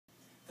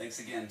Thanks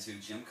again to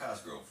Jim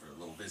Cosgrove for a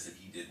little visit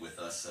he did with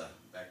us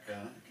back,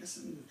 I guess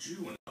in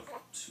June of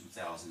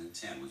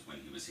 2010 was when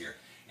he was here.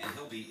 And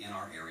he'll be in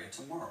our area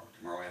tomorrow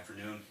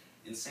afternoon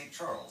in St.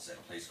 Charles at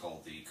a place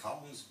called the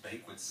Collins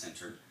Banquet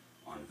Center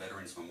on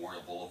Veterans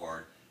Memorial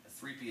Boulevard. A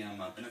 3 p.m.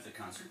 benefit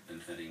concert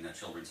benefiting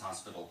Children's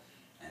Hospital.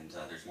 And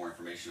there's more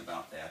information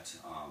about that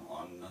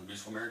on the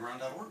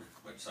musicalmerrygoround.org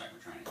website.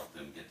 We're trying to help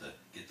them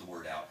get the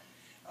word out.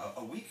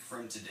 A week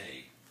from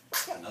today,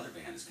 another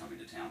band is coming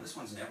to town. This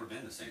one's never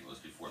been to St. Louis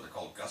before. They're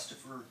called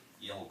Gustafer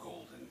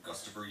Yellowgold. And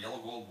Gustafer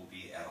Yellowgold will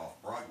be at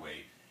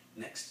Off-Broadway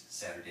next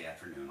Saturday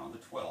afternoon on the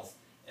 12th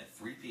at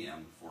 3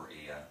 p.m. for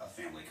a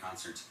family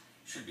concert.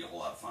 Should be a whole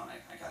lot of fun.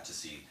 I got to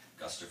see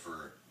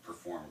Gustafer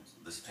perform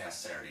this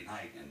past Saturday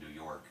night in New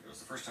York. It was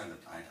the first time that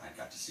I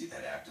got to see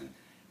that act and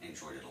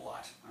enjoyed it a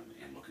lot.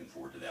 I'm looking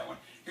forward to that one.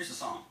 Here's a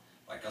song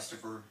by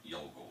Gustafer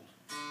Yellowgold.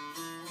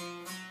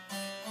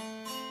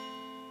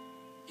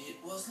 It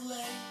was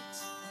late,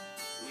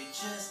 we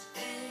just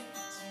ate,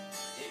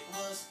 it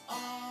was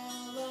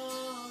all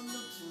on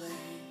the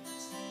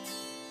plate.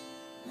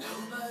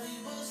 Nobody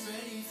was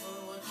ready for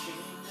what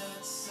came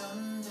at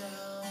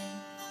sundown.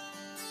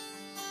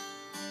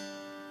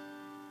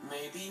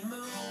 Maybe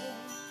moon